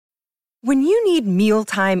When you need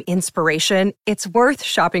mealtime inspiration, it's worth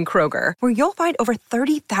shopping Kroger, where you'll find over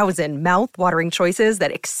 30,000 mouth-watering choices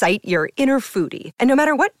that excite your inner foodie. And no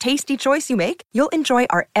matter what tasty choice you make, you'll enjoy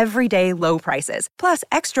our everyday low prices, plus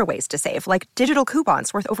extra ways to save, like digital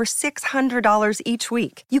coupons worth over $600 each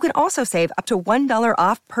week. You can also save up to $1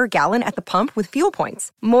 off per gallon at the pump with fuel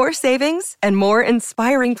points. More savings and more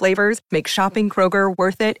inspiring flavors make shopping Kroger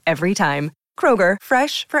worth it every time. Kroger,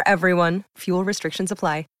 fresh for everyone. Fuel restrictions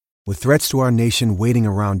apply. With threats to our nation waiting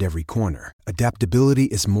around every corner, adaptability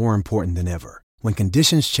is more important than ever. When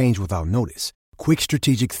conditions change without notice, quick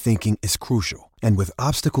strategic thinking is crucial. And with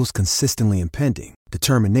obstacles consistently impending,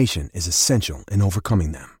 determination is essential in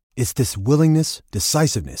overcoming them. It's this willingness,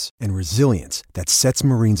 decisiveness, and resilience that sets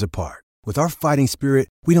Marines apart. With our fighting spirit,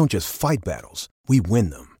 we don't just fight battles, we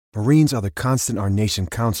win them. Marines are the constant our nation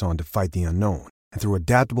counts on to fight the unknown. And through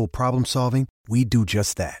adaptable problem solving, we do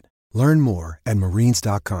just that. Learn more at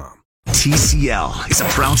marines.com. TCL is a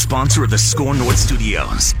proud sponsor of the Score North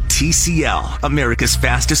Studios. TCL, America's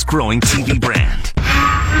fastest growing TV brand.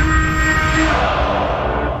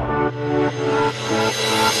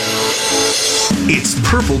 It's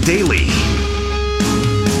Purple Daily.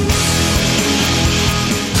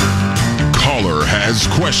 Caller has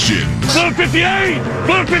questions. Blue 58!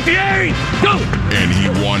 Blue 58! Go! And he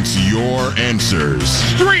wants your answers.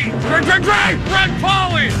 Street! Drag! Red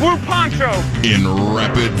Polly! Blue Poncho! In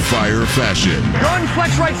rapid fire fashion. Gun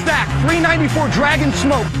flex right stack. 394 Dragon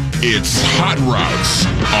Smoke. It's Hot Routes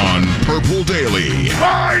on Purple Daily.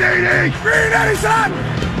 580!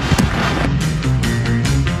 387!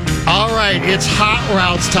 All right, it's Hot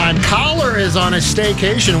Routes time. Caller is on a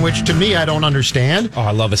staycation, which to me I don't understand. Oh,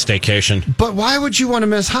 I love a staycation. But why would you want to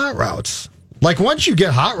miss Hot Routes? Like, once you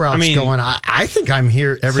get Hot Routes going, I think I'm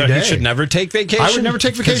here every day. You should never take vacation? I would never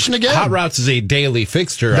take vacation again. Hot Routes is a daily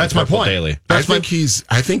fixture. That's my point. Daily. I think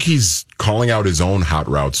he's calling out his own Hot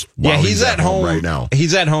Routes while he's at home right now.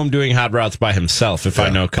 He's at home doing Hot Routes by himself, if I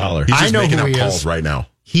know Caller. He's just I know making who up he calls is. right now.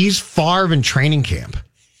 He's Favre in training camp.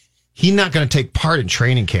 He's not going to take part in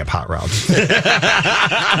training camp Hot Routes. But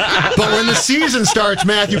when the season starts,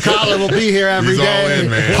 Matthew Collar will be here every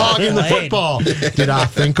day, hogging the football. Did I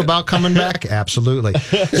think about coming back? Absolutely.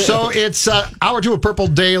 So it's hour two of Purple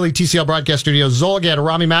Daily, TCL Broadcast Studio. Zolgad,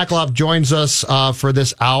 Rami Maklov joins us for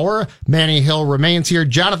this hour. Manny Hill remains here.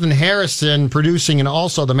 Jonathan Harrison producing, and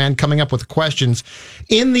also the man coming up with questions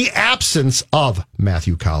in the absence of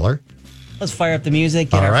Matthew Collar. Let's fire up the music,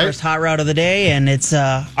 get our first hot route of the day, and it's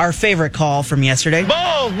our favorite call from yesterday.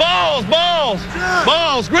 Balls!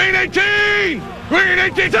 Green 18! Green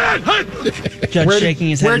 18! Judge shaking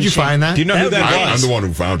his head. Where'd you find that? Do you know who that was? I'm the one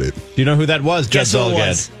who found it. Do you know who that was, Judge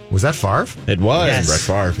Zolgad? Was that Favre? It was. Yes.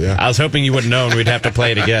 Brett Favre, yeah. I was hoping you wouldn't know and we'd have to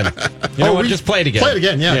play it again. You know what? Just play it again. Play it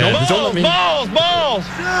again, yeah.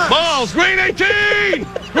 Balls! Green 18!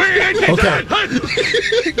 Green 18! Okay.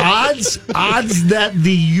 odds that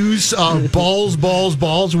the use of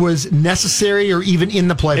balls was necessary or even in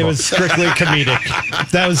the playbook. It was strictly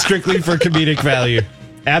comedic. That was strictly for comedic value.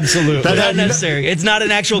 Absolutely. That's not necessary. It's not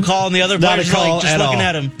an actual call, and the other player's just looking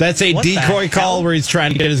at him. That's a decoy call where he's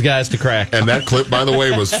trying to get his guys to crack. And that clip, by the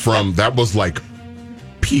way, was like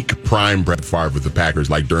peak prime Brett Favre with the Packers,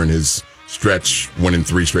 like during his stretch, winning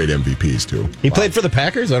 3 straight MVPs, too. He played for the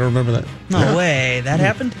Packers? I don't remember that. No way. That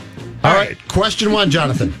happened? All right. Question one,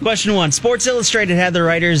 Jonathan. Question one. Sports Illustrated had the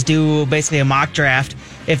writers do basically a mock draft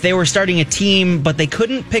if they were starting a team, but they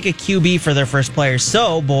couldn't pick a QB for their first player.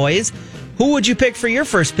 So, boys, who would you pick for your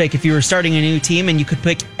first pick if you were starting a new team and you could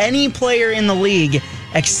pick any player in the league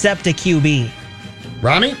except a QB?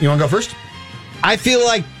 Rami, you want to go first? I feel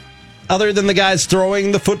like, other than the guys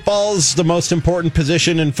throwing the footballs, the most important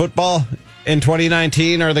position in football in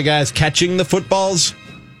 2019 are the guys catching the footballs.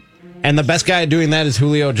 And the best guy doing that is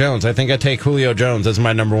Julio Jones. I think I take Julio Jones as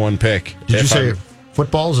my number one pick. Did you say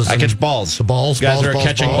footballs? I catch balls. The balls. Guys are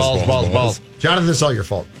catching balls. Jonathan, it's all your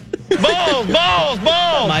fault. Balls!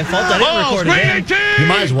 My fault. I didn't record it in. You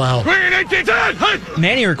might as well. Green 18!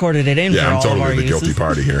 Manny recorded it in for all of our I'm totally the uses. guilty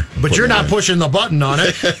party here. But you're not pushing the button on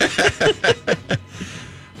it.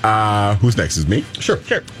 Who's next? Is me? Sure.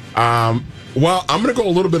 Well, I'm going to go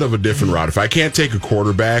a little bit of a different route. If I can't take a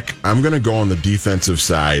quarterback, I'm going to go on the defensive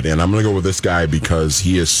side, and I'm going to go with this guy because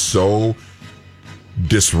he is so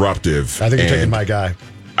disruptive. I think you're taking my guy.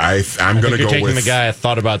 I'm going to go taking with the guy I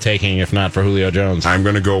thought about taking, if not for Julio Jones. I'm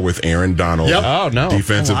going to go with Aaron Donald. Yep. Oh, no.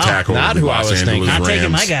 Defensive tackle. Not of the who I Los was thinking. Angeles Not Rams.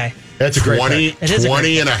 taking my guy. That's a great 20 pick. It is a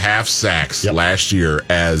great and a half sacks Yep. last year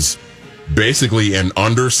as basically an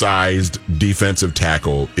undersized defensive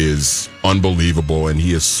tackle is unbelievable, and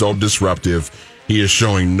he is so disruptive. He is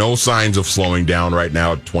showing no signs of slowing down right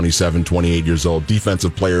now at 27, 28 years old.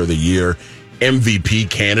 Defensive Player of the Year, MVP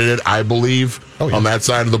candidate, I believe, on that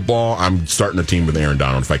side of the ball. I'm starting a team with Aaron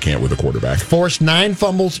Donald if I can't with a quarterback. Forced 9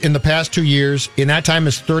 fumbles in the past 2 years. In that time,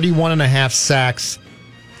 is 31.5 sacks.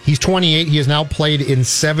 He's 28. He has now played in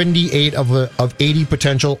 78 of 80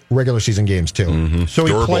 potential regular season games, too. Mm-hmm.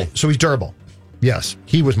 So he's durable. Yes,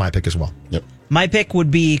 he was my pick as well. Yep. My pick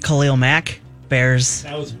would be Khalil Mack. Bears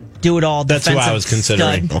do it all. That's who I was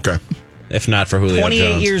considering. Stud. Okay. If not for Julio 28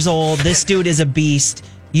 Jones. years old. This dude is a beast.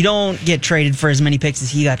 You don't get traded for as many picks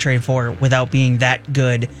as he got traded for without being that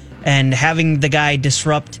good. And having the guy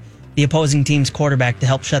disrupt the opposing team's quarterback to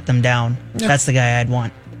help shut them down, that's the guy I'd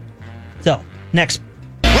want. So, next.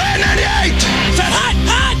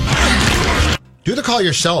 Do the call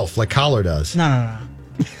yourself like Collar does. No.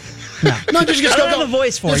 No, just I don't have a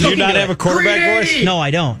voice for it. Do you not have a quarterback voice? No, I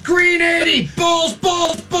don't. Green 80! Balls!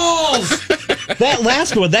 That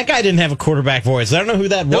last one, that guy didn't have a quarterback voice. I don't know who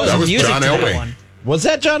that was. That was music John to that Elway. one. Was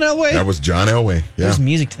that John Elway? That was John Elway. Yeah. There's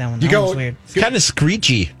music to that one. That one's weird. It's kind of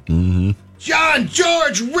screechy. Mm-hmm. John,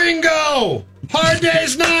 George, Ringo! Hard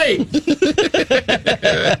Day's Night!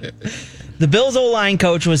 The Bills O-line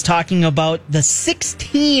coach was talking about the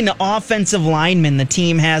 16 offensive linemen the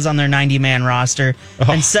team has on their 90-man roster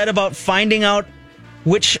and said about finding out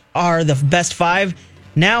which are the best 5.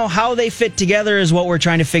 Now, how they fit together is what we're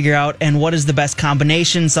trying to figure out, and what is the best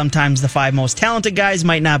combination. Sometimes the 5 most talented guys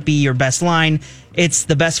might not be your best line. It's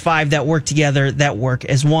the best 5 that work together that work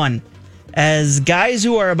as one. As guys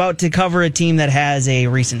who are about to cover a team that has a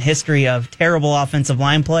recent history of terrible offensive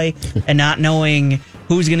line play and not knowing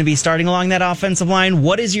who's going to be starting along that offensive line,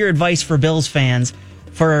 what is your advice for Bills fans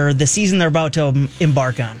for the season they're about to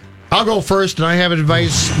embark on? I'll go first, and I have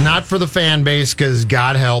advice not for the fan base, because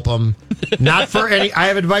God help them. Not for any. I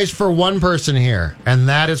have advice for one person here, and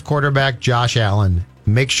that is quarterback Josh Allen.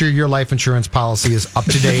 Make sure your life insurance policy is up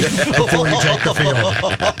to date before you take the field.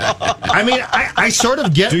 I mean, I sort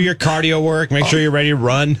of get... Do your cardio work. Make sure you're ready to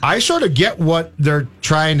run. I sort of get what they're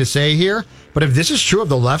trying to say here, but if this is true of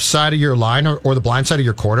the left side of your line or the blind side of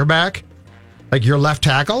your quarterback, like your left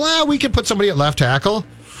tackle, we can put somebody at left tackle,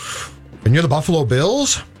 and you're the Buffalo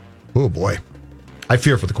Bills? Oh, boy. I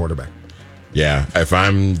fear for the quarterback. Yeah, if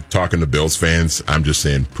I'm talking to Bills fans, I'm just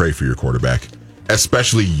saying pray for your quarterback,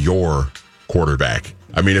 especially your quarterback.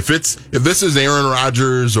 I mean, if this is Aaron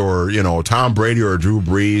Rodgers or, Tom Brady or Drew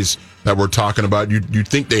Brees that we're talking about, you'd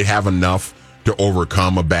think they'd have enough to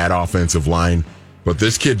overcome a bad offensive line. But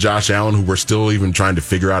this kid, Josh Allen, who we're still even trying to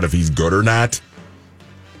figure out if he's good or not,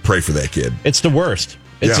 pray for that kid. It's the worst.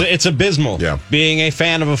 It's abysmal being a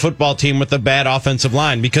fan of a football team with a bad offensive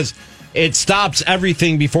line, because it stops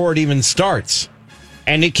everything before it even starts.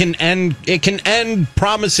 And it can end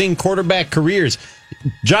promising quarterback careers.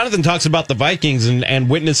 Jonathan talks about the Vikings and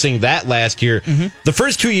witnessing that last year. Mm-hmm. The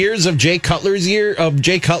first 2 years of Jay Cutler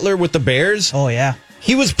with the Bears. Oh, yeah.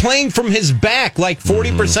 He was playing from his back like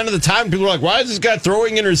 40% of the time. People are like, why is this guy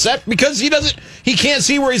throwing intercept? Because he can't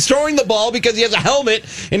see where he's throwing the ball because he has a helmet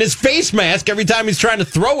and his face mask every time he's trying to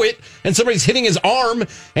throw it, and somebody's hitting his arm,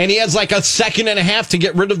 and he has like a second and a half to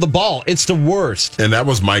get rid of the ball. It's the worst. And that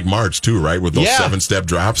was Mike Martz too, right? With those 7-step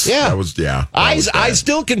drops. Yeah. That was I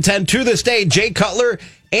still contend to this day, Jay Cutler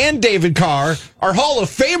and David Carr are Hall of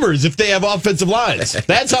Famers if they have offensive lines.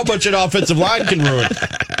 That's how much an offensive line can ruin.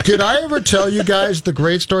 Did I ever tell you guys the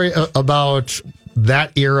great story about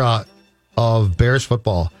that era of Bears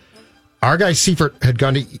football? Our guy Seifert had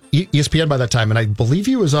gone to ESPN by that time, and I believe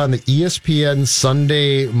he was on the ESPN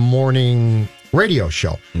Sunday morning radio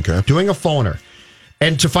show doing a phoner.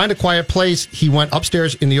 And to find a quiet place, he went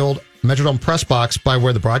upstairs in the old Metrodome press box by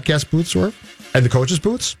where the broadcast booths were and the coaches'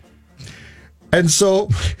 booths. And so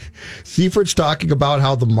Seifert's talking about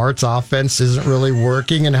how the Martz offense isn't really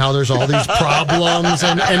working and how there's all these problems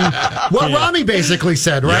and what Rami basically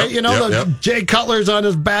said, right? Jay Cutler's on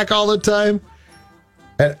his back all the time.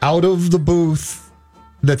 And out of the booth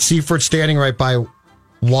that Seifert's standing right by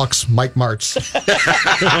walks Mike Martz.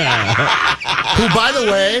 Who, by the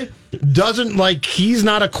way, he's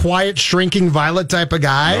not a quiet, shrinking violet type of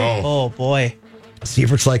guy. No. Oh, boy.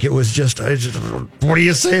 Seifert's like, it was just, what do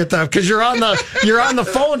you say at that? Because you're on the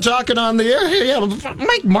phone talking on the air. Hey,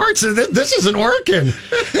 Mike Martz, this isn't working.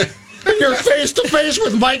 And you're face to face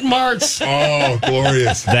with Mike Martz. Oh,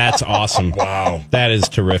 glorious. That's awesome. Wow. That is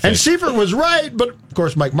terrific. And Seifert was right, but of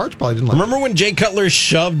course Mike Martz probably didn't like Remember when Jay Cutler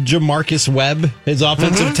shoved Jamarcus Webb, his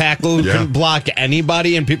offensive tackle who couldn't block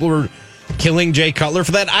anybody, and people were killing Jay Cutler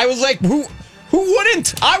for that? I was like, who Who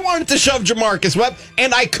wouldn't? I wanted to shove Jamarcus Webb,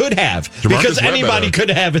 and I could have. Because anybody could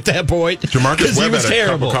have at that point. Jamarcus Webb was had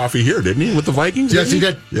a cup of coffee here, didn't he, with the Vikings? Yes, he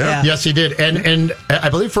did. Yeah. Yes, he did. And I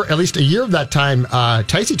believe for at least a year of that time,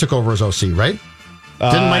 Ticey took over as OC, right?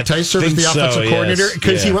 Didn't Mike Tice serve as the offensive coordinator?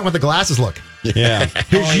 Because he went with the glasses look. Yeah.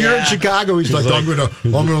 His year in Chicago, he's like, I'm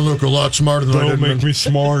gonna look a lot smarter than I did. Don't make me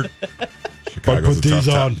smart. Chicago's a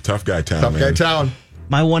tough guy town. Tough guy town.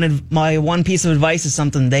 My one piece of advice is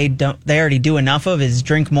something they already do enough of is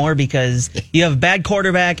drink more, because you have bad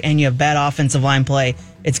quarterback and you have bad offensive line play.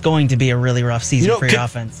 It's going to be a really rough season for your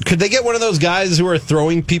offense. Could they get one of those guys who are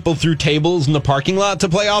throwing people through tables in the parking lot to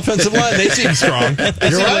play offensive line? They seem strong.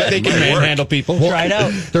 They seem like they can manhandle people. Well, try it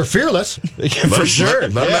out. They're fearless. For sure.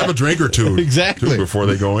 Let them have a drink or two. Exactly. Before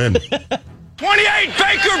they go in. 28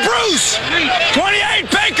 Baker Bruce!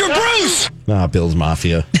 28 Baker Bruce! Bills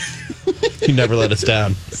Mafia. You never let us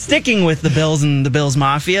down. Sticking with the Bills and the Bills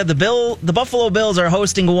Mafia, the Buffalo Bills are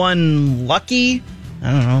hosting one lucky,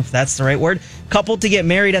 I don't know if that's the right word, couple to get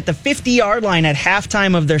married at the 50-yard line at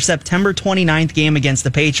halftime of their September 29th game against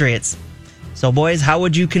the Patriots. So, boys, how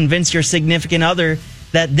would you convince your significant other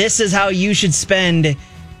that this is how you should spend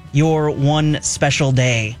your one special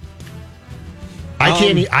day?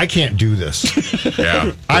 I can't do this.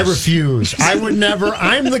 Yeah. I refuse. I would never.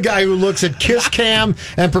 I'm the guy who looks at kiss cam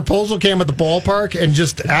and proposal cam at the ballpark and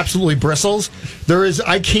just absolutely bristles.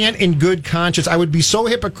 I can't in good conscience. I would be so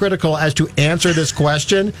hypocritical as to answer this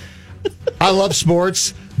question. I love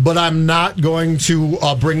sports, but I'm not going to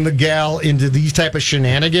bring the gal into these type of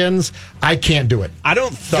shenanigans. I can't do it. I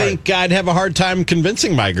don't think I'd have a hard time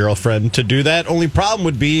convincing my girlfriend to do that. Only problem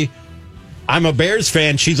would be, I'm a Bears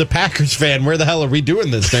fan. She's a Packers fan. Where the hell are we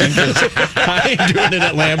doing this thing? 'Cause I ain't doing it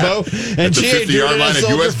at Lambeau, and she ain't doing it at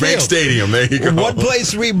Soldier US Bank Field. Stadium. There you go. One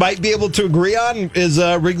place we might be able to agree on is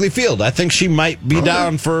Wrigley Field. I think she might be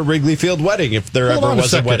down for a Wrigley Field wedding if there ever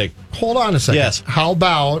was a wedding. Hold on a second. Yes. How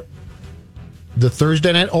about the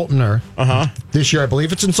Thursday night opener this year? I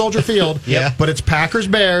believe it's in Soldier Field. Yeah. But it's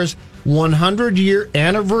Packers-Bears. 100-year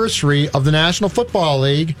anniversary of the National Football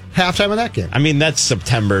League, halftime of that game. I mean, that's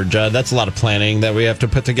September, Judd. That's a lot of planning that we have to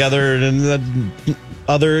put together, and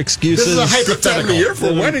other excuses. This is a Good time of hypothetical. year for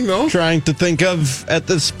a wedding, though. Trying to think of at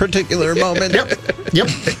this particular moment. Yep.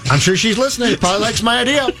 I'm sure she's listening. Probably likes my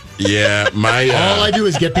idea. Yeah, All I do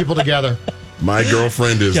is get people together. my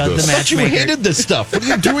girlfriend is Judd the But you hated this stuff. What are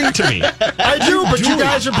you doing to me? I do, but you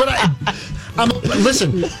guys are.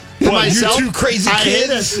 Listen. For myself, you two crazy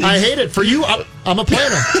kids? I hate it. For you, I'm a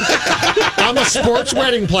planner. I'm a sports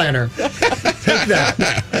wedding planner. Take that.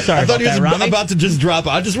 Sorry I thought he was Rami. about to just drop.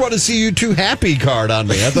 I just want to see you two happy card on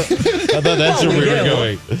me. I thought that's where we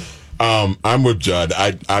were going. I'm with Judd.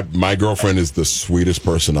 My girlfriend is the sweetest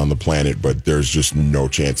person on the planet, but there's just no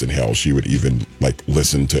chance in hell she would even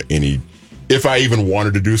listen to any. If I even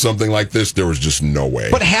wanted to do something like this, there was just no way.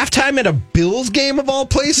 But halftime at a Bills game of all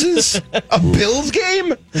places? A Bills game?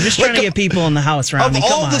 We're just trying to get people in the house, Rami. Of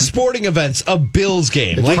all the sporting events, a Bills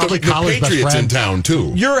game. It's the college best Patriots friend. in town,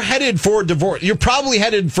 too. You're headed for divorce. You're probably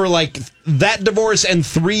headed for that divorce and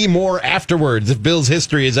 3 more afterwards, if Bill's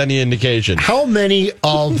history is any indication. How many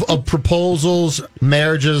of proposals,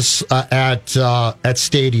 marriages at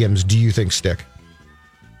stadiums do you think stick?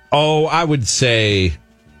 Oh, I would say,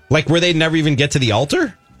 where they never even get to the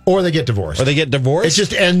altar? Or they get divorced? Or they get divorced? It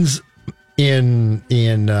just ends in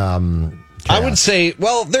I would say,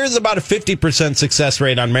 there's about a 50% success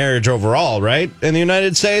rate on marriage overall, right? In the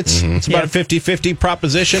United States. It's about a 50-50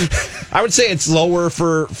 proposition. I would say it's lower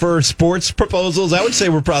for sports proposals. I would say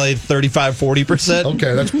we're probably 35-40%.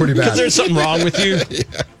 Okay, that's pretty bad. Because there's something wrong with you.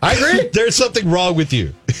 I agree. There's something wrong with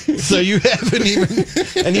you. So you have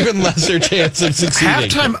an even lesser chance of succeeding.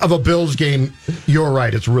 Halftime of a Bills game, you're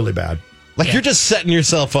right, it's really bad. You're just setting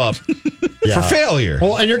yourself up for failure.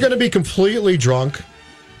 Well, and you're going to be completely drunk.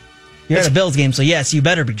 You're at a Bills game, so yes, you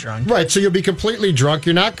better be drunk. Right, so you'll be completely drunk.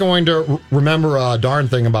 You're not going to remember a darn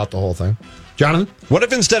thing about the whole thing. Jonathan? What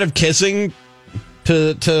if instead of kissing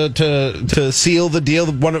to seal the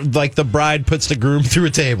deal, one of the bride puts the groom through a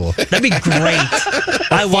table? That'd be great.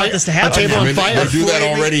 I want this to happen. A table on fire. They do that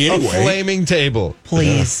already anyway. A flaming table.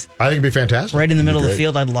 Please. I think it'd be fantastic. Right in the middle of the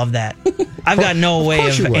field, I'd love that. I've got no way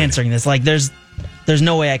course you of would. answering this. There's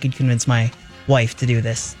no way I could convince my wife to do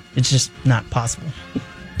this. It's just not possible.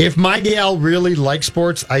 If my gal really likes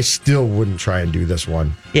sports, I still wouldn't try and do this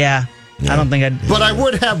one. Yeah. I don't think I'd. But I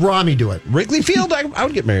would have Rami do it. Wrigley Field? I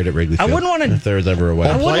would get married at Wrigley Field. I wouldn't want to. If there was ever a I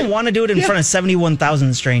wedding. wouldn't want to do it in front of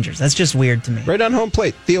 71,000 strangers. That's just weird to me. Right on home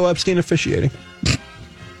plate. Theo Epstein officiating.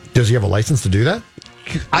 Does he have a license to do that?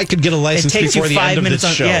 I could get a It license takes you before the 5 end of minutes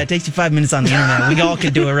this on. show. Yeah, it takes you 5 minutes on the internet. We all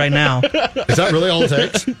could do it right now. Is that really all it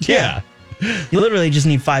takes? Yeah. You literally just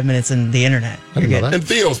need 5 minutes in the internet. You're good. And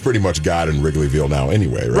Theo's pretty much God in Wrigleyville now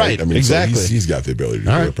anyway, right? Right, I mean, exactly. So he's got the ability to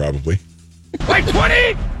do it, probably. Wait,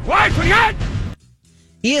 20! Why, 28?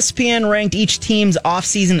 ESPN ranked each team's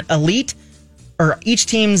off-season elite, or each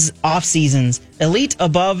team's off-seasons elite,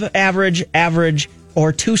 above average, average,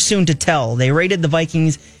 or too soon to tell. They rated the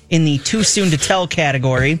Vikings in the too soon to tell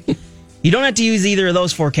category. You don't have to use either of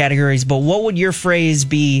those 4 categories, but what would your phrase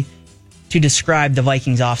be to describe the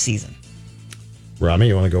Vikings offseason? Rami,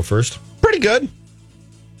 you want to go first? Pretty good.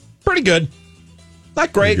 Pretty good.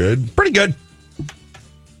 Not great. Pretty good.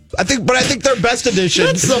 I think their best addition.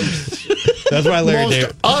 That's my Larry most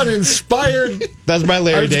David. Uninspired. That's my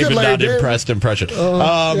Larry David Larry not David. impressed impression.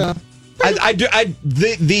 Yeah.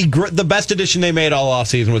 The best addition they made all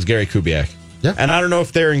offseason was Gary Kubiak. Yeah. And I don't know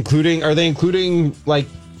if are they including like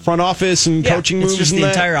front office and coaching moves? It's just and the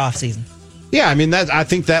that? entire offseason. Yeah, I mean I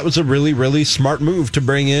think that was a really, really smart move to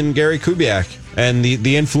bring in Gary Kubiak and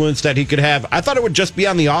the influence that he could have. I thought it would just be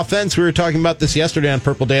on the offense. We were talking about this yesterday on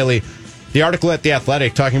Purple Daily. The article at The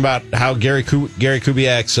Athletic talking about how Gary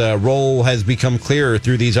Kubiak's role has become clearer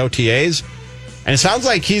through these OTAs. And it sounds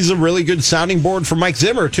like he's a really good sounding board for Mike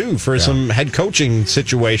Zimmer, too, for some head coaching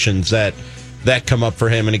situations that come up for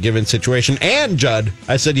him in a given situation. And, Judd,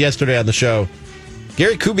 I said yesterday on the show,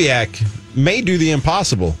 Gary Kubiak may do the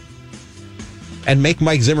impossible and make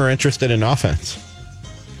Mike Zimmer interested in offense.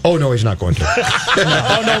 Oh, no, he's not going to.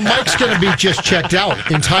 Oh, no, Mike's going to be just checked out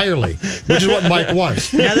entirely, which is what Mike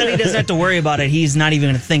wants. Now that he doesn't have to worry about it, he's not even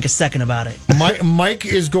going to think a second about it. Mike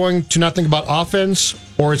is going to not think about offense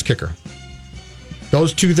or his kicker.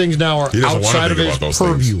 Those 2 things now are outside of his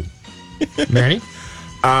purview. Manny?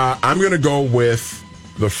 I'm going to go with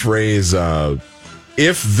the phrase,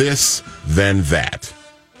 if this, then that.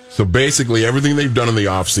 So basically, everything they've done in the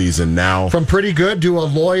offseason now. From pretty good to a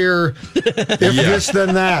lawyer, if this,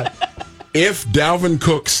 then that. If Dalvin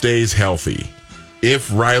Cook stays healthy,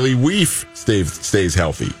 if Riley Weif stays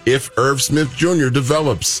healthy, if Irv Smith Jr.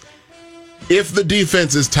 develops, if the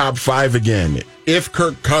defense is top 5 again, if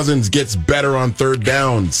Kirk Cousins gets better on third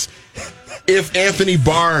downs, if Anthony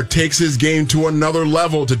Barr takes his game to another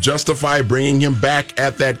level to justify bringing him back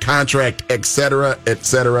at that contract, etc.,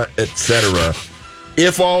 etc., etc.,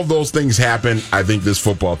 if all of those things happen, I think this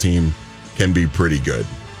football team can be pretty good.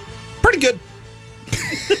 Pretty good.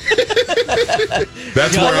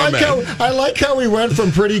 That's where I'm at. I like how we went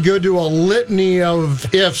from pretty good to a litany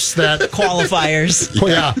of ifs that qualifiers.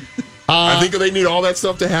 Yeah. I think they need all that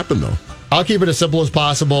stuff to happen, though. I'll keep it as simple as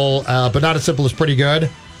possible, but not as simple as pretty good.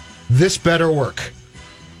 This better work.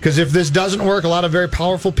 Because if this doesn't work, a lot of very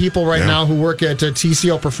powerful people right now who work at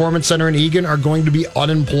TCO Performance Center in Eagan are going to be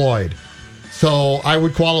unemployed. So I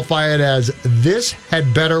would qualify it as this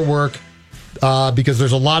had better work because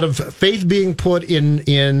there's a lot of faith being put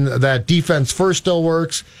in that defense first still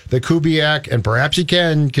works, that Kubiak, and perhaps he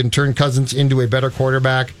can turn Cousins into a better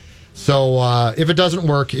quarterback. So if it doesn't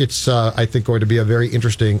work, it's, I think, going to be a very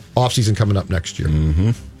interesting offseason coming up next year.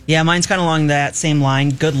 Mm-hmm. Yeah, mine's kind of along that same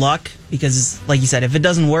line. Good luck, because, like you said, if it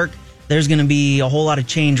doesn't work, there's going to be a whole lot of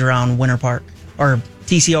change around Winter Park, or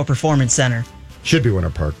TCO Performance Center. Should be Winter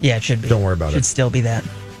Park. Yeah, it should be. Don't worry about it. Should still be that.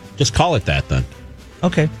 Just call it that, then.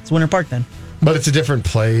 Okay, it's Winter Park, then. But it's a different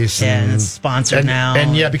place. Yeah, and it's sponsored now.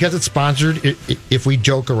 And yeah, because it's sponsored, if we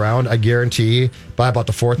joke around, I guarantee by about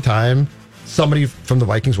the 4th time, somebody from the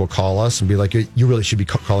Vikings will call us and be like, you really should be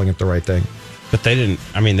calling it the right thing. But they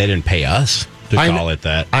didn't pay us to call it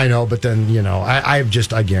that. I know, but then, I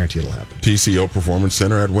guarantee it'll happen. TCO Performance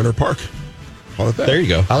Center at Winter Park. Call it that. There you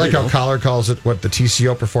go. I like how Collar calls it, the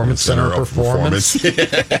TCO Performance Center of Performance.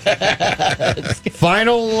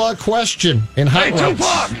 Final question in Hot Rods.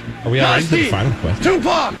 Tupac! Are we all ready for the final question?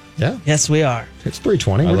 Tupac! Yeah. Yes, we are. It's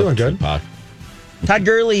 3:20. We're doing good. Tupac. Todd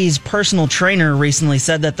Gurley's personal trainer recently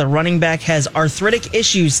said that the running back has arthritic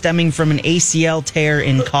issues stemming from an ACL tear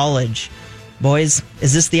in college. Boys,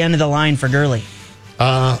 is this the end of the line for Gurley?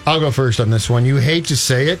 I'll go first on this one. You hate to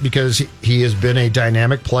say it because he has been a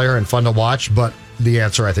dynamic player and fun to watch, but the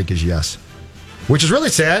answer, I think, is yes. Which is really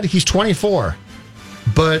sad. He's 24.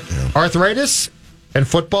 But arthritis and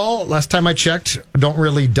football, last time I checked, don't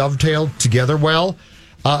really dovetail together well.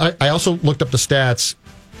 I also looked up the stats.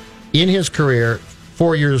 In his career,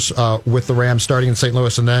 4 years with the Rams, starting in St.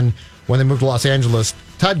 Louis, and then when they moved to Los Angeles,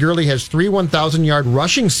 Todd Gurley has 3 1,000-yard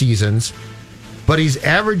rushing seasons, but he's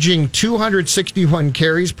averaging 261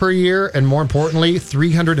 carries per year, and more importantly,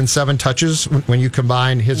 307 touches when you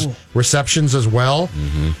combine his receptions as well.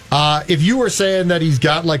 Mm-hmm. If you were saying that he's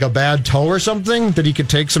got like a bad toe or something, that he could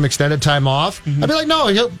take some extended time off, I'd be like, no,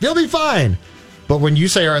 he'll be fine. But when you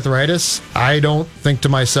say arthritis, I don't think to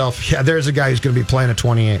myself, yeah, there's a guy who's going to be playing at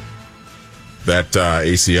 28. That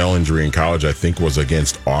ACL injury in college, I think, was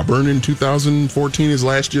against Auburn in 2014, his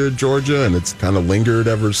last year at Georgia, and it's kind of lingered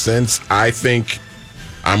ever since. I think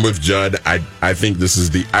I'm with Judd. I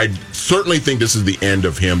certainly think this is the end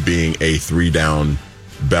of him being a 3-down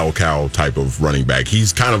bell cow type of running back.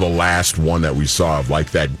 He's kind of the last one that we saw of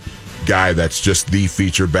like that guy that's just the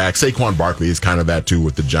feature back. Saquon Barkley is kind of that too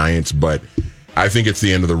with the Giants, but I think it's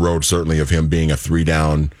the end of the road, certainly, of him being a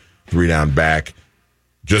 3-down back.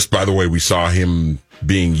 Just by the way, we saw him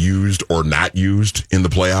being used or not used in the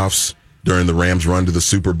playoffs during the Rams' run to the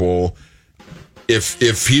Super Bowl.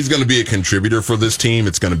 If he's going to be a contributor for this team,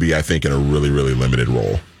 it's going to be, I think, in a really, really limited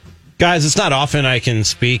role. Guys, it's not often I can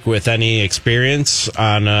speak with any experience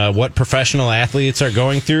on what professional athletes are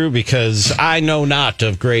going through because I know not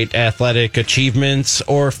of great athletic achievements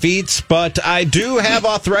or feats, but I do have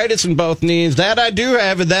arthritis in both knees. That I do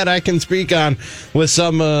have, and that I can speak on with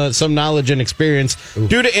some knowledge and experience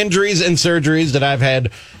due to injuries and surgeries that I've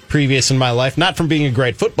had previous in my life, not from being a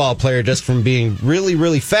great football player, just from being really,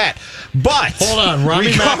 really fat. But hold on, Robbie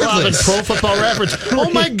McLaughlin, Pro Football Reference. Oh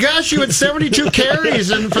my gosh, you had 72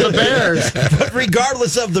 carries for the Bears. But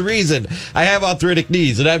regardless of the reason, I have arthritic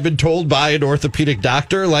knees, and I've been told by an orthopedic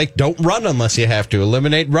doctor, like, don't run unless you have to.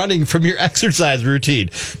 Eliminate running from your exercise routine.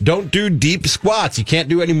 Don't do deep squats. You can't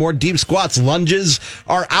do any more deep squats. Lunges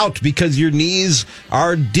are out because your knees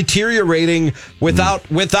are deteriorating without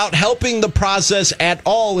helping the process at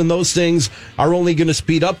all. And those things are only going to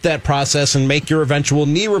speed up that process and make your eventual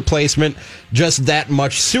knee replacement just that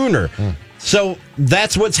much sooner. So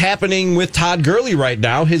that's what's happening with Todd Gurley right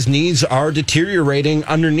now. His knees are deteriorating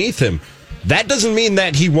underneath him. That doesn't mean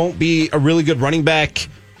that he won't be a really good running back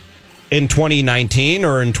in 2019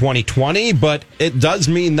 or in 2020, but it does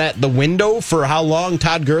mean that the window for how long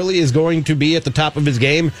Todd Gurley is going to be at the top of his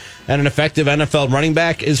game and an effective NFL running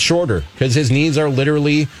back is shorter because his knees are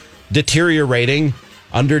literally deteriorating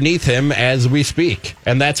underneath him as we speak.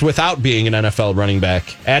 And that's without being an NFL running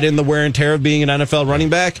back. Add in the wear and tear of being an NFL running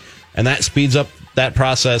back, and that speeds up that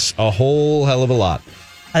process a whole hell of a lot.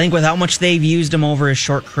 I think with how much they've used him over his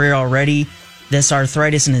short career already, this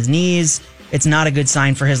arthritis in his knees, it's not a good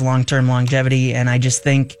sign for his long-term longevity. And I just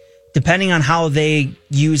think, depending on how they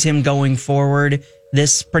use him going forward,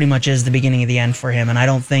 this pretty much is the beginning of the end for him. And I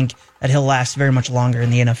don't think that he'll last very much longer in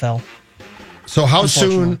the NFL. So how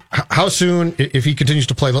soon, if he continues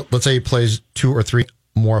to play, let's say he plays 2 or 3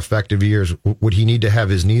 more effective years, would he need to have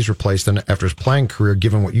his knees replaced then after his playing career,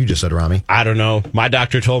 given what you just said, Rami? I don't know. My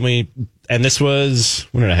doctor told me, and this was,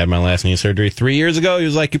 when did I have my last knee surgery? 3 years ago. He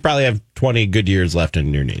was like, you probably have 20 good years left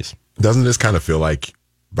in your knees. Doesn't this kind of feel like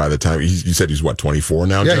by the time, you said he's what, 24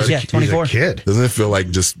 now? Yeah, yeah, 24. He's a kid. Doesn't it feel like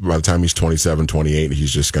just by the time he's 27, 28,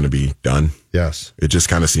 he's just going to be done? Yes. It just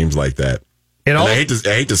kind of seems like that. And I hate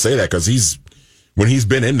to say that because when he's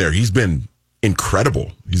been in there, he's been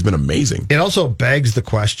incredible. He's been amazing. It also begs the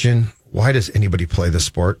question, why does anybody play this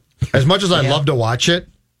sport? As much as I love to watch it,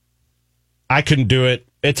 I couldn't do it.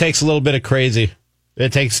 It takes a little bit of crazy.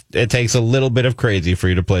 It takes a little bit of crazy for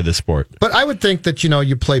you to play this sport. But I would think that,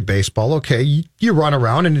 you play baseball, okay, you run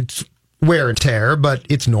around and it's wear and tear, but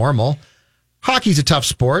it's normal. Hockey's a tough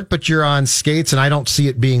sport, but you're on skates and I don't see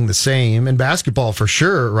it being the same. And basketball for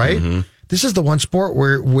sure, right? Mm-hmm. This is the one sport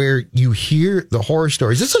where you hear the horror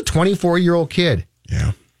stories. This is a 24-year-old kid.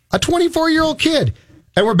 Yeah. A 24-year-old kid.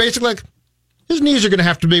 And we're basically like, his knees are going to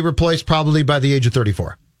have to be replaced probably by the age of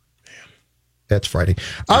 34. That's frightening.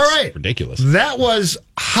 All right. Ridiculous. That was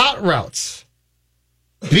Hot Routes.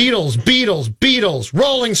 Beatles,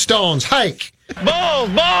 Rolling Stones, Hike. Balls!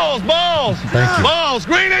 Thank you. Balls!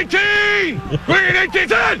 Green 18! Green 18!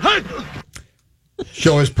 Hike!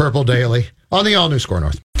 Show is Purple Daily on the all-new Score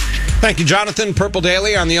North. Thank you, Jonathan. Purple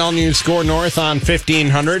Daily on the all-new Score North on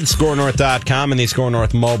 1500, scorenorth.com, and the Score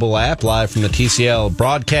North mobile app, live from the TCL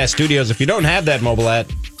broadcast studios. If you don't have that mobile app,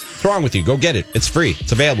 what's wrong with you? Go get it. It's free.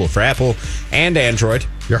 It's available for Apple and Android.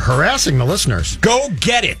 You're harassing the listeners. Go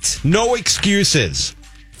get it. No excuses.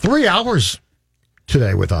 3 hours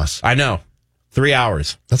today with us. I know. 3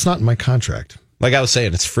 hours. That's not in my contract. Like I was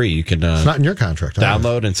saying, it's free. You can it's not in your contract.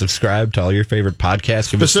 download and subscribe to all your favorite podcasts.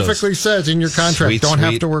 Specifically says in your contract, don't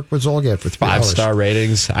have to work with Zolgad for 3 hours. 5-star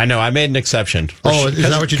ratings. I know. I made an exception. Oh, is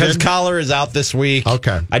that what you did? Because Collar is out this week.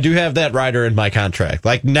 Okay. I do have that rider in my contract.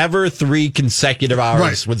 Like never 3 consecutive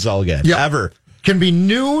hours with Zolgad. Yep. Ever. Can be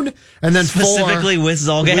noon and then Specifically 4. with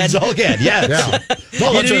Zolgad? With Zolgad, yes. Yeah.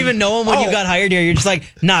 Well, you didn't even know him when you got hired here. You're just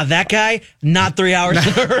like, nah, that guy, not 3 hours.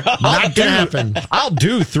 Not gonna happen. I'll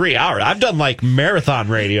do 3 hours. I've done like marathon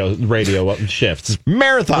radio shifts.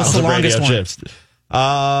 Marathons of radio shifts.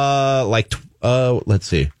 Let's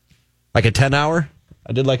see. Like a 10-hour?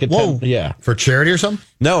 I did like a 10, for charity or something.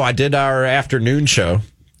 No, I did our afternoon show,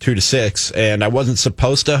 2 to 6, and I wasn't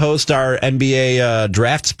supposed to host our NBA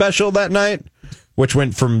draft special that night, which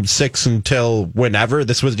went from 6 until whenever.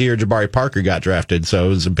 This was the year Jabari Parker got drafted, so it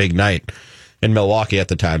was a big night in Milwaukee at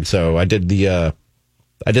the time. So I did the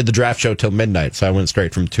draft show till midnight. So I went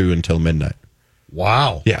straight from 2 until midnight.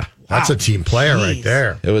 Wow. Yeah. That's a team player right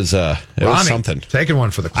there. It was was something. Taking one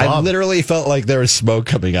for the club. I literally felt like there was smoke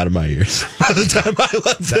coming out of my ears by the time I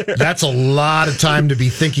left there. That's a lot of time to be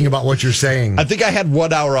thinking about what you're saying. I think I had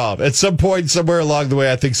 1 hour off. At some point, somewhere along the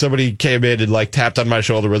way, I think somebody came in and like tapped on my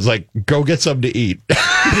shoulder and was like, go get something to eat.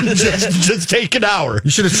 just take an hour. You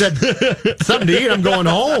should have said, something to eat. I'm going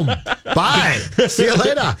home. Bye. See you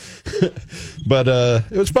later. But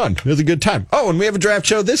it was fun. It was a good time. Oh, and we have a draft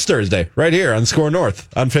show this Thursday right here on Score North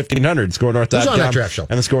on 1500, ScoreNorth.com. Who's on that draft show?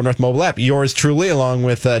 And the Score North mobile app. Yours truly, along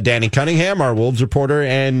with Danny Cunningham, our Wolves reporter,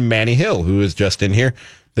 and Manny Hill, who is just in here,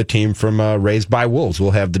 the team from Raised by Wolves.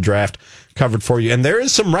 We'll have the draft covered for you. And there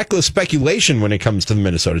is some reckless speculation when it comes to the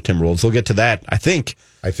Minnesota Timberwolves. We'll get to that, I think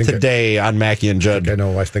today on Mackie and Judd.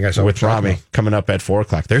 I think I saw with Rami coming up at 4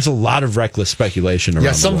 o'clock. There's a lot of reckless speculation around.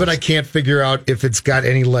 Yeah, some of it I can't figure out if it's got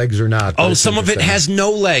any legs or not. Oh, some of it has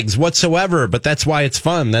no legs whatsoever, but that's why it's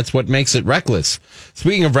fun. That's what makes it reckless.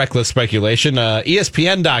 Speaking of reckless speculation,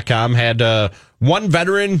 ESPN.com had one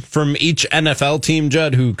veteran from each NFL team,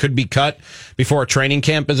 Judd, who could be cut before training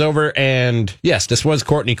camp is over. And yes, this was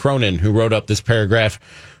Courtney Cronin who wrote up this paragraph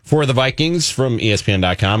for the Vikings from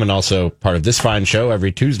ESPN.com, and also part of this fine show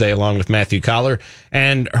every Tuesday along with Matthew Collar.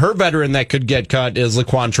 And her veteran that could get cut is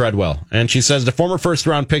Laquan Treadwell. And she says the former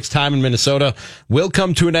first-round pick's time in Minnesota will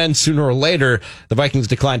come to an end sooner or later. The Vikings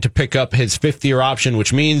declined to pick up his fifth-year option,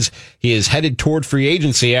 which means he is headed toward free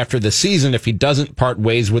agency after the season if he doesn't part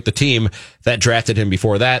ways with the team that drafted him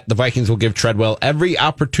before that. The Vikings will give Treadwell every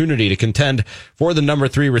opportunity to contend for the number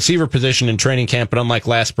 3 receiver position in training camp, but unlike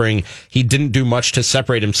last spring, he didn't do much to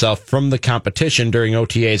separate himself from the competition during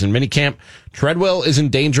OTAs and minicamp. Treadwell is in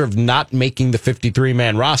danger of not making the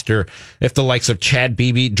 53-man roster if the likes of Chad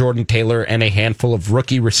Beebe, Jordan Taylor, and a handful of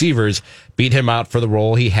rookie receivers beat him out for the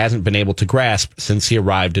role he hasn't been able to grasp since he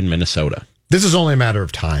arrived in Minnesota. This is only a matter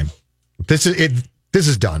of time. This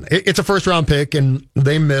is done. It's a first-round pick, and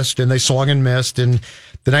they missed, and they swung and missed, and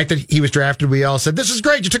the night that he was drafted, we all said, this is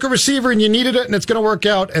great. You took a receiver, and you needed it, and it's going to work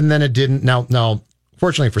out, and then it didn't. Now,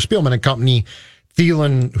 fortunately for Spielman and company,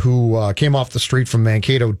 Thielen, who came off the street from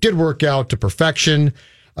Mankato, did work out to perfection.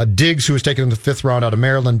 Diggs, who was taken in the 5th round out of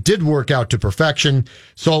Maryland, did work out to perfection.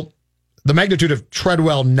 So the magnitude of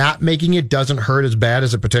Treadwell not making it doesn't hurt as bad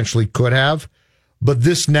as it potentially could have. But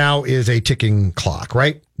this now is a ticking clock,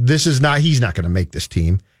 right? He's not going to make this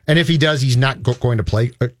team. And if he does, he's not going to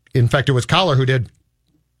play. In fact, it was Collar who did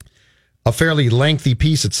a fairly lengthy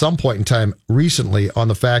piece at some point in time recently on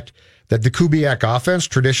the fact that the Kubiak offense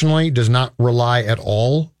traditionally does not rely at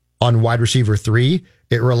all on wide receiver 3.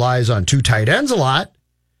 It relies on 2 tight ends a lot.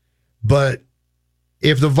 But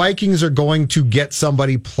if the Vikings are going to get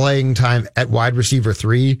somebody playing time at wide receiver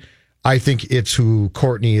 3, I think it's who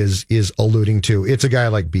Courtney is alluding to. It's a guy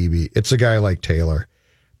like Beebe. It's a guy like Taylor.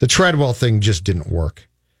 The Treadwell thing just didn't work.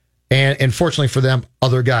 And fortunately for them,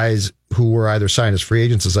 other guys who were either signed as free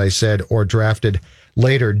agents, as I said, or drafted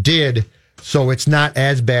later did. So it's not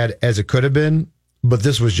as bad as it could have been, but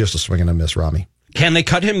this was just a swing and a miss, Rami. Can they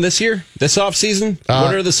cut him this year, this offseason?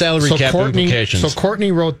 What are the salary cap implications? So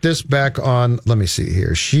Courtney wrote this back on, let me see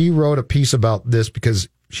here. She wrote a piece about this because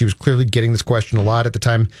she was clearly getting this question a lot at the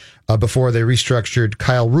time before they restructured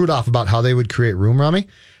Kyle Rudolph about how they would create room, Rami.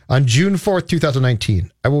 On June 4th,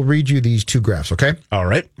 2019, I will read you these 2 graphs, okay? All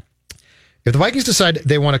right. If the Vikings decide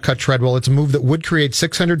they want to cut Treadwell, it's a move that would create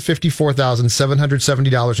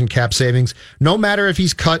 $654,770 in cap savings, no matter if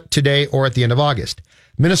he's cut today or at the end of August.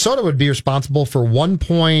 Minnesota would be responsible for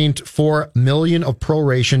 $1.4 million of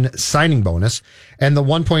proration signing bonus and the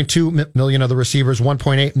 $1.2 million of the receiver's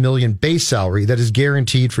 $1.8 million base salary that is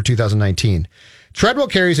guaranteed for 2019. Treadwell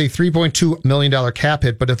carries a $3.2 million cap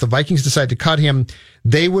hit, but if the Vikings decide to cut him,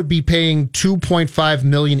 they would be paying $2.5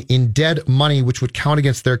 million in dead money, which would count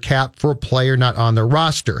against their cap for a player not on their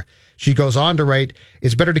roster. She goes on to write,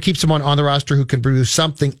 it's better to keep someone on the roster who can produce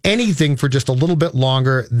anything for just a little bit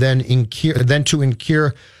longer than to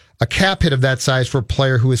incur a cap hit of that size for a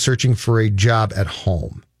player who is searching for a job at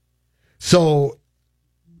home. So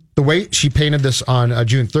the way she painted this on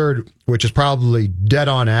June 3rd, which is probably dead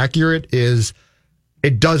on accurate, is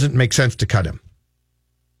it doesn't make sense to cut him.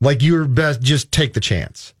 Like, you're best just take the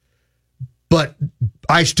chance. But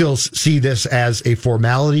I still see this as a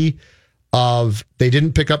formality of they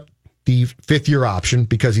didn't pick up the 5th-year option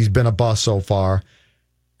because he's been a bust so far.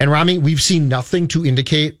 And Rami, we've seen nothing to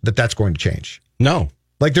indicate that that's going to change. No.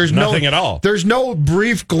 Like there's nothing at all. There's no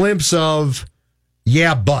brief glimpse of,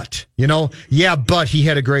 but he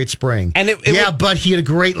had a great spring. And but he had a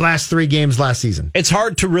great last 3 games last season. It's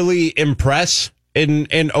hard to really impress in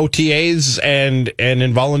OTAs and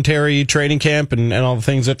involuntary training camp and all the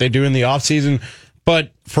things that they do in the offseason.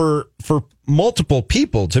 But for multiple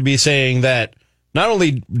people to be saying that not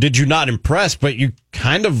only did you not impress, but you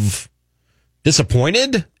kind of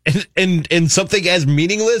disappointed in something as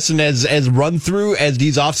meaningless and as run through as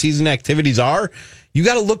these offseason activities are, you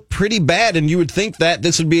got to look pretty bad. And you would think that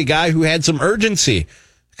this would be a guy who had some urgency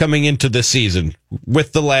coming into this season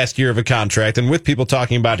with the last year of a contract and with people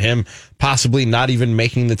talking about him possibly not even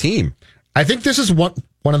making the team. I think this is one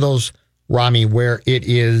of those, Rami, where it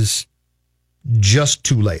is just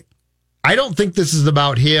too late. I don't think this is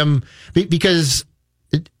about him because,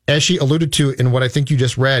 as she alluded to in what I think you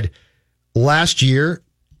just read, last year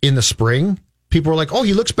in the spring, people were like, oh,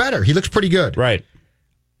 he looks better. He looks pretty good. Right.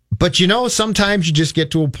 But sometimes you just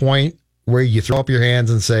get to a point where you throw up your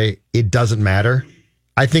hands and say, it doesn't matter.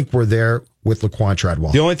 I think we're there with Laquan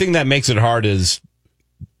Treadwell. The only thing that makes it hard is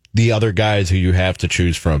the other guys who you have to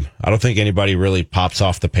choose from. I don't think anybody really pops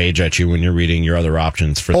off the page at you when you're reading your other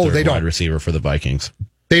options for third wide receiver for the Vikings.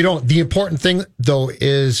 They don't. The important thing, though,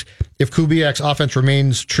 is if Kubiak's offense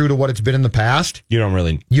remains true to what it's been in the past, you don't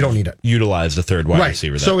need it. Utilize the third wide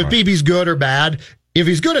receiver. So if BB's good or bad, if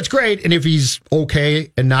he's good, it's great, and if he's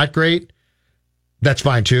okay and not great, that's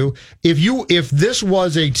fine too. If this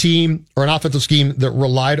was a team or an offensive scheme that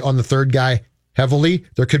relied on the third guy heavily,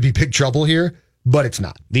 there could be big trouble here. But it's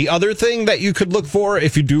not. The other thing that you could look for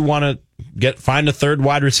if you do want to find a third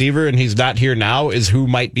wide receiver and he's not here now is who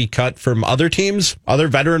might be cut from other teams, other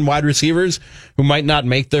veteran wide receivers who might not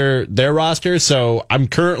make their roster. So I'm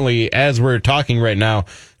currently, as we're talking right now,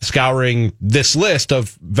 scouring this list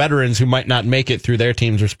of veterans who might not make it through their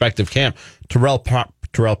team's respective camp. Terrell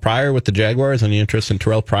Pryor with the Jaguars. Any interest in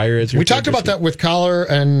Terrell Pryor? We talked about that with Collar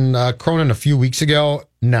and Cronin a few weeks ago.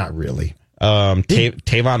 Not really.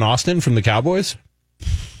 Tavon Austin from the Cowboys.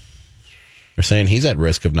 They're saying he's at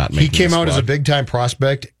risk of not making. He came out as a big time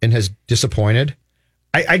prospect and has disappointed.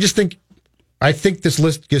 I think this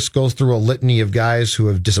list just goes through a litany of guys who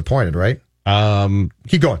have disappointed. Right?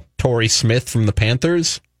 Keep going. Torrey Smith from the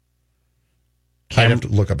Panthers. I have to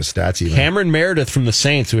look up his stats. Even Cameron Meredith from the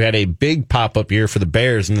Saints, who had a big pop up year for the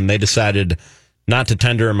Bears, and then they decided not to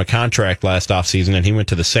tender him a contract last offseason, and he went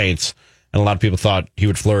to the Saints. And a lot of people thought he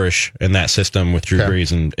would flourish in that system with Drew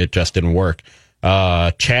Brees, and it just didn't work.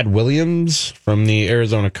 Chad Williams from the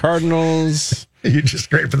Arizona Cardinals. You just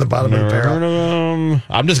scraped from the bottom of the barrel.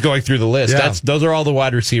 I'm just going through the list. Yeah. Those are all the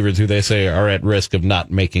wide receivers who they say are at risk of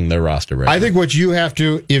not making their roster right I think what you have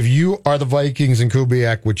to, if you are the Vikings and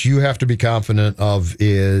Kubiak, what you have to be confident of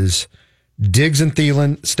is Diggs and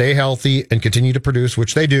Thielen stay healthy and continue to produce,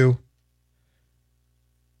 which they do.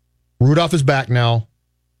 Rudolph is back now.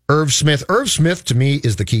 Irv Smith to me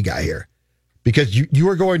is the key guy here because you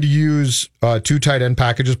are going to use 2 tight end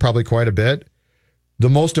packages probably quite a bit. The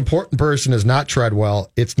most important person is not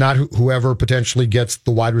Treadwell. It's not whoever potentially gets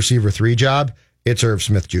the wide receiver 3 job. It's Irv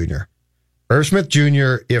Smith Jr. Irv Smith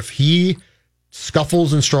Jr., if he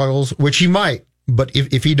scuffles and struggles, which he might, but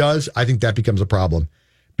if he does, I think that becomes a problem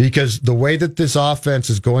because the way that this offense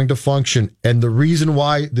is going to function and the reason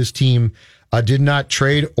why this team did not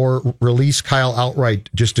trade or release Kyle outright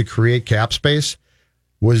just to create cap space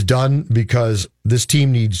was done because this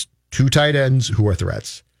team needs 2 tight ends who are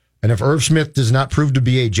threats. And if Irv Smith does not prove to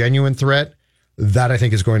be a genuine threat, that I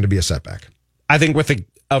think is going to be a setback. I think with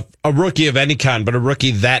a rookie of any kind, but a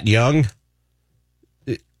rookie that young,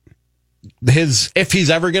 if he's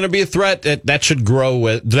ever going to be a threat, that should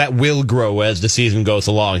grow. That will grow as the season goes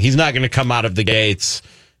along. He's not going to come out of the gates,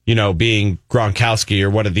 being Gronkowski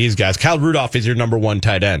or one of these guys. Kyle Rudolph is your number 1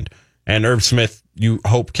 tight end. And Irv Smith, you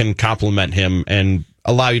hope, can complement him and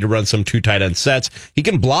allow you to run some 2 tight end sets. He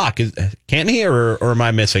can block, can't he? Or am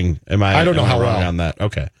I missing? I don't know how well on that.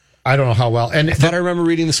 Okay. I don't know how well. And I thought I remember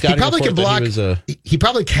reading the scouting report can block. He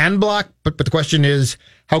probably can block, but the question is,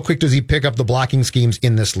 how quick does he pick up the blocking schemes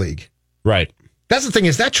in this league? Right. That's the thing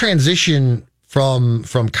is that transition from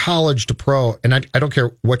college to pro, and I don't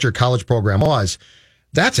care what your college program was,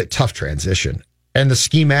 that's a tough transition. And the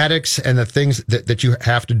schematics and the things that you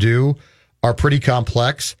have to do are pretty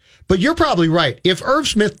complex. But you're probably right. If Irv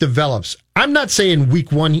Smith develops, I'm not saying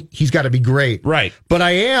week 1 he's got to be great. Right. But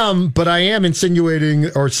I am insinuating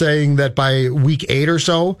or saying that by week 8 or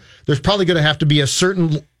so, there's probably going to have to be a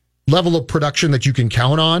certain level of production that you can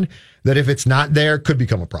count on that if it's not there, could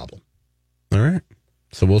become a problem. All right.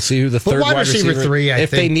 So we'll see who the third wide receiver 3, I if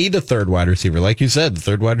think. they need a third wide receiver. Like you said, the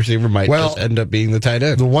third wide receiver might just end up being the tight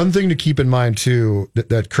end. The one thing to keep in mind, too,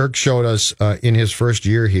 that Kirk showed us in his first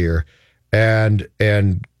year here, and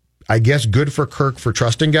I guess good for Kirk for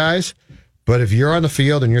trusting guys, but if you're on the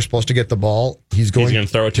field and you're supposed to get the ball, he's going to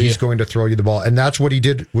throw it to you. He's going to throw you the ball. And that's what he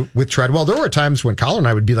did with Treadwell. There were times when Collar and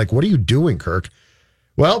I would be like, what are you doing, Kirk?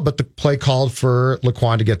 Well, but the play called for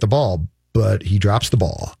Laquan to get the ball, but he drops the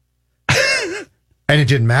ball. And it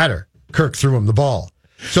didn't matter. Kirk threw him the ball.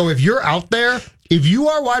 So if you're out there, if you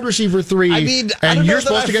are wide receiver 3 and you're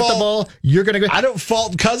supposed to get the ball, you're going to go. I don't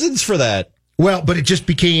fault Cousins for that. Well, but it just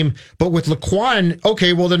became, but with Laquan,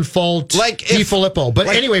 okay, well then fault DiFilippo. But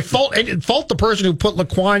anyway, fault the person who put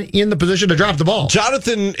Laquan in the position to drop the ball.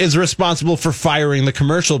 Jonathan is responsible for firing the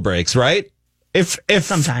commercial breaks, right? If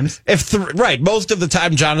sometimes. Right, most of the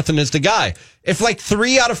time Jonathan is the guy. If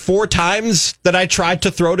 3 out of 4 times that I tried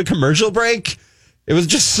to throw to commercial break, it was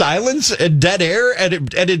just silence and dead air, and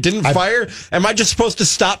it didn't fire. Am I just supposed to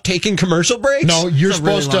stop taking commercial breaks? No, you're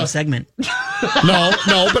supposed really long segment. No,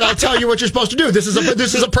 but I'll tell you what you're supposed to do. This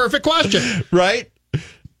is a perfect question, right?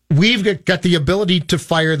 We've got the ability to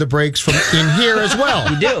fire the brakes from in here as well.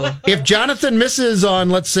 We do. If Jonathan misses on,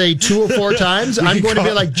 let's say, 2 or 4 times, I'm going to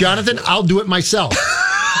be like, Jonathan, I'll do it myself.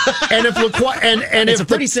 And if it's a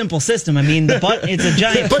pretty simple system. I mean, it's a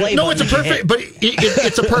giant. But no, it's a perfect. But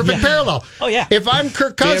it's a perfect parallel. Oh yeah. If I'm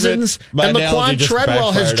Kirk Cousins and Laquan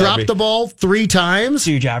Treadwell has dropped the ball 3 times,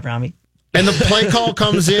 do your job, Rami. And the play call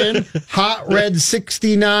comes in, hot red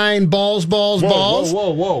 69, balls.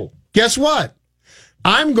 Whoa. Guess what?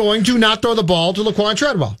 I'm going to not throw the ball to Laquan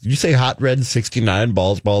Treadwell. Did you say hot red 69,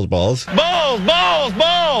 balls? Balls,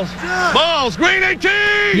 green 18!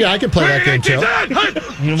 Yeah, I can play that game too.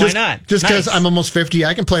 Why not? Just because I'm almost 50,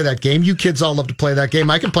 I can play that game. You kids all love to play that game.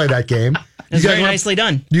 I can play that game. It's very nicely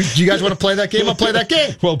done. Do you guys want to play that game? I'll play that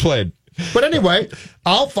game. Well played. But anyway,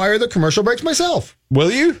 I'll fire the commercial breaks myself. Will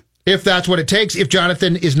you? If that's what it takes. If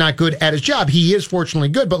Jonathan is not good at his job, he is fortunately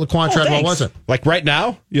good, but Laquan Treadwell wasn't. Like right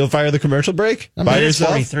now, you'll fire the commercial break by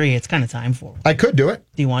yourself? 43. It's kind of time for it. I could do it.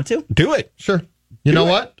 Do you want to? Do it. Sure. You know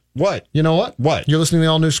what? What? You know what? What? You're listening to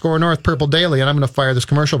the all-new Score North Purple Daily, and I'm going to fire this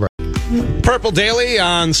commercial break. Purple Daily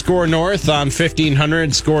on Score North on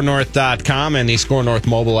 1500, scorenorth.com, and the Score North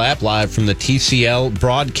mobile app, live from the TCL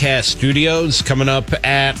broadcast studios. Coming up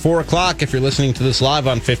at 4 o'clock if you're listening to this live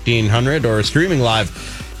on 1500 or streaming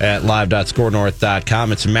live at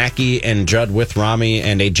live.scorenorth.com. It's Mackie and Judd with Rami,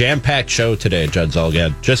 and a jam-packed show today, Judd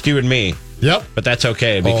Zolgad. Just you and me. Yep. But that's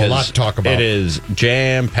okay because a lot to talk about. It is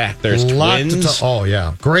jam-packed. There's Twins. Oh,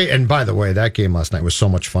 yeah. Great. And by the way, that game last night was so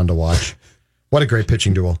much fun to watch. What a great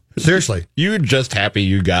pitching duel. Seriously. You're just happy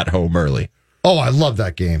you got home early. Oh, I love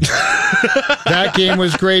that game. That game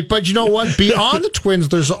was great. But you know what? Beyond the Twins,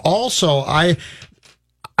 there's also...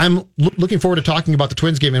 I'm looking forward to talking about the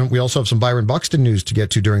Twins game, and we also have some Byron Buxton news to get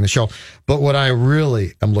to during the show. But what I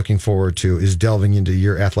really am looking forward to is delving into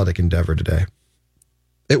your athletic endeavor today.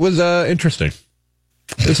 It was interesting.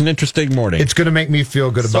 It was an interesting morning. It's going to make me feel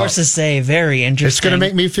good about... Sources say very interesting. It's going to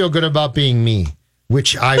make me feel good about being me,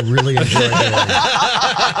 which I really enjoy doing.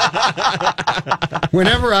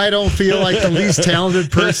 Whenever I don't feel like the least talented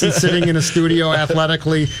person sitting in a studio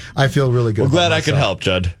athletically, I feel really good. Well, glad I could help,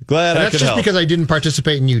 Judd. Glad I could help. That's just because I didn't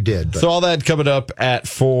participate and you did. But. So all that coming up at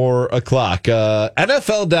 4 o'clock.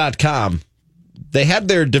 NFL.com, they had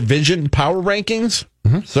their division power rankings.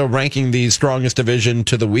 Mm-hmm. So ranking the strongest division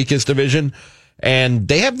to the weakest division. And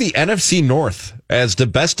they have the NFC North as the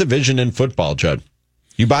best division in football, Judd.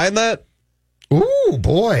 You buying that? Ooh,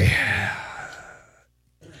 boy.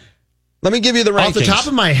 Let me give you the rankings. Off the top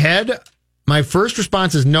of my head, my first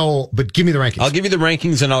response is no, but give me the rankings. I'll give you the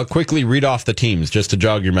rankings, and I'll quickly read off the teams just to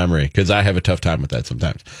jog your memory, because I have a tough time with that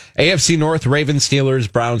sometimes. AFC North, Ravens,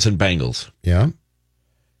 Steelers, Browns, and Bengals. Yeah.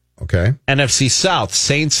 Okay. NFC South,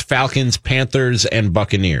 Saints, Falcons, Panthers, and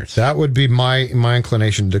Buccaneers. That would be my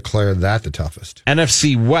inclination to declare that the toughest.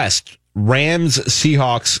 NFC West, Rams,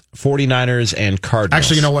 Seahawks, 49ers, and Cardinals.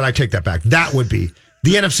 Actually, you know what? I take that back. That would be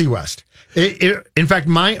the NFC West. In fact,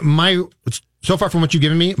 my so far from what you've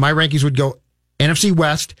given me, my rankings would go NFC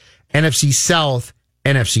West, NFC South,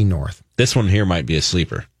 NFC North. This one here might be a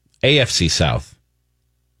sleeper. AFC South,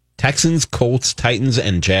 Texans, Colts, Titans,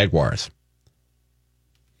 and Jaguars.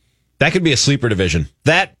 That could be a sleeper division.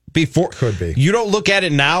 That before could be. You don't look at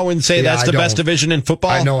it now and say that's the best division in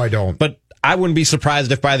football. I know I don't. But I wouldn't be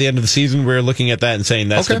surprised if by the end of the season we're looking at that and saying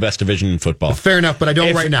that's the best division in football. Fair enough, but I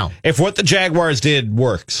don't right now. If what the Jaguars did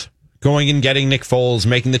works, going and getting Nick Foles,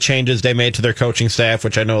 making the changes they made to their coaching staff,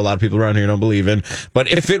 which I know a lot of people around here don't believe in,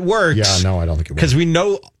 but if it works... Yeah, no, I don't think it works. Because we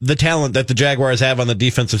know the talent that the Jaguars have on the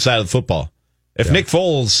defensive side of the football. If Nick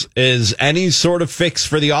Foles is any sort of fix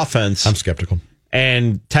for the offense, I'm skeptical.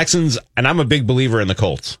 And Texans, and I'm a big believer in the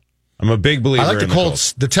Colts. I'm a big believer. I like the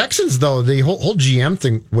Colts. The Texans, though, the whole GM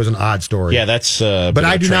thing was an odd story. Yeah, that's. But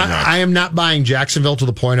I do not. I am not buying Jacksonville to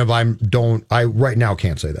the point of I right now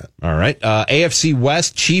can't say that. All right, AFC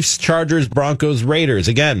West: Chiefs, Chargers, Broncos, Raiders.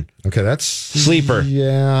 Again, okay, that's sleeper.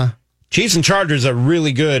 Yeah, Chiefs and Chargers are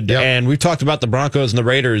really good, and we've talked about the Broncos and the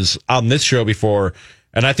Raiders on this show before.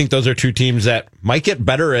 And I think those are two teams that might get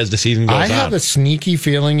better as the season goes on. I have a sneaky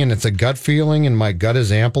feeling, and it's a gut feeling, and my gut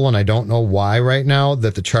is ample, and I don't know why right now,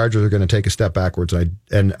 that the Chargers are going to take a step backwards.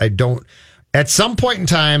 And I don't. At some point in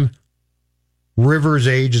time, Rivers'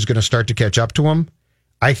 age is going to start to catch up to him.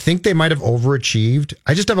 I think they might have overachieved.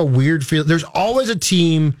 I just have a weird feel. There's always a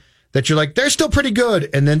team that you're like, they're still pretty good,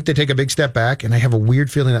 and then they take a big step back, and I have a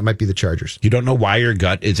weird feeling that might be the Chargers. You don't know why your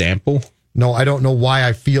gut is ample? No, I don't know why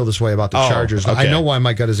I feel this way about the Chargers. Okay. I know why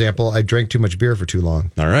my gut is ample. I drank too much beer for too long.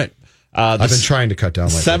 All right. I've been trying to cut down.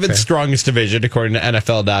 Seventh strongest division, according to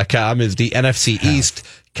NFL.com, is the NFC East.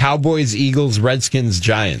 Cowboys, Eagles, Redskins,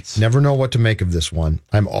 Giants. Never know what to make of this one.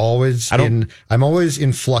 I'm always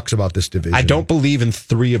in flux about this division. I don't believe in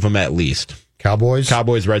three of them at least.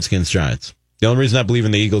 Cowboys, Redskins, Giants. The only reason I believe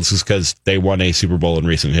in the Eagles is because they won a Super Bowl in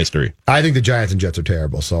recent history. I think the Giants and Jets are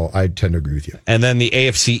terrible, so I tend to agree with you. And then the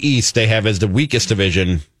AFC East, they have as the weakest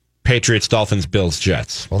division, Patriots, Dolphins, Bills,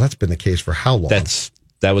 Jets. Well, that's been the case for how long?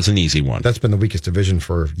 That was an easy one. That's been the weakest division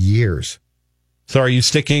for years. So are you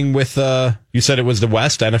sticking with, you said it was the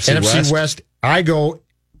West, NFC West? NFC West, I go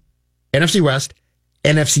NFC West,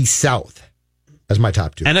 NFC South as my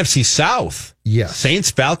top two. NFC South? Yes.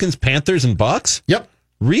 Saints, Falcons, Panthers, and Bucks? Yep.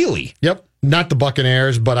 Really? Yep. Not the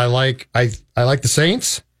Buccaneers, but I like the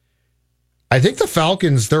Saints. I think the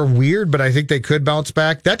Falcons, they're weird, but I think they could bounce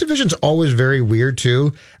back. That division's always very weird,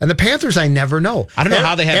 too. And the Panthers, I never know. I don't know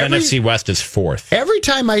how they have NFC West as fourth. Every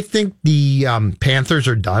time I think the Panthers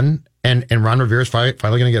are done and Ron Rivera's finally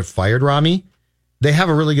going to get fired, Rami, they have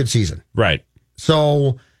a really good season. Right.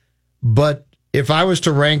 So, but if I was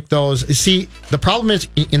to rank those, see, the problem is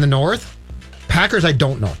in the North, Packers, I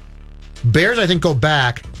don't know. Bears, I think, go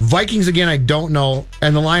back. Vikings, again, I don't know.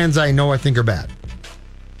 And the Lions, I think are bad.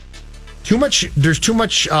 There's too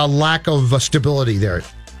much lack of stability there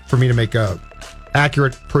for me to make a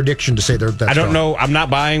accurate prediction to say they're that I don't strong. know. I'm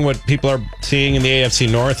not buying what people are seeing in the AFC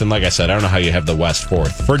North. And like I said, I don't know how you have the West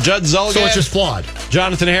fourth. For Judd Zulgad, so it's just flawed.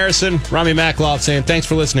 Jonathan Harrison, Rami Makloff saying thanks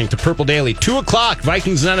for listening to Purple Daily. 2 o'clock,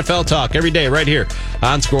 Vikings and NFL talk every day right here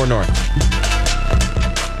on Score North.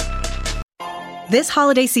 This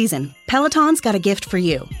holiday season, Peloton's got a gift for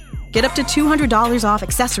you. Get up to $200 off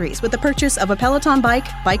accessories with the purchase of a Peloton bike,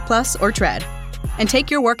 Bike Plus, or Tread. And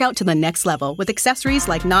take your workout to the next level with accessories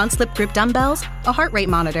like non-slip grip dumbbells, a heart rate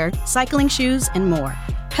monitor, cycling shoes, and more.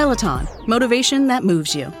 Peloton, motivation that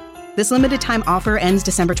moves you. This limited time offer ends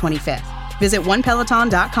December 25th. Visit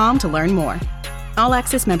onepeloton.com to learn more. All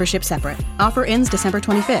access membership separate. Offer ends December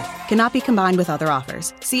 25th. Cannot be combined with other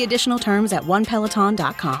offers. See additional terms at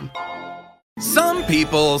onepeloton.com. Some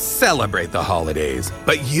people celebrate the holidays,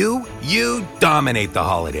 but you dominate the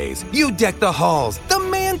holidays. You deck the halls, the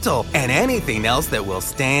mantle, and anything else that will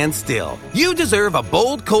stand still. You deserve a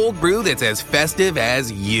bold cold brew that's as festive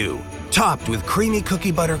as you. Topped with creamy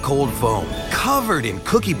cookie butter cold foam, covered in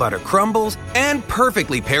cookie butter crumbles, and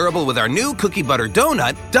perfectly pairable with our new cookie butter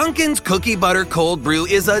donut, Dunkin's Cookie Butter Cold Brew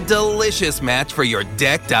is a delicious match for your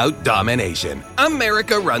decked out domination.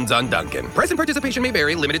 America runs on Dunkin'. Price and participation may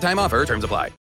vary. Limited time offer. Terms apply.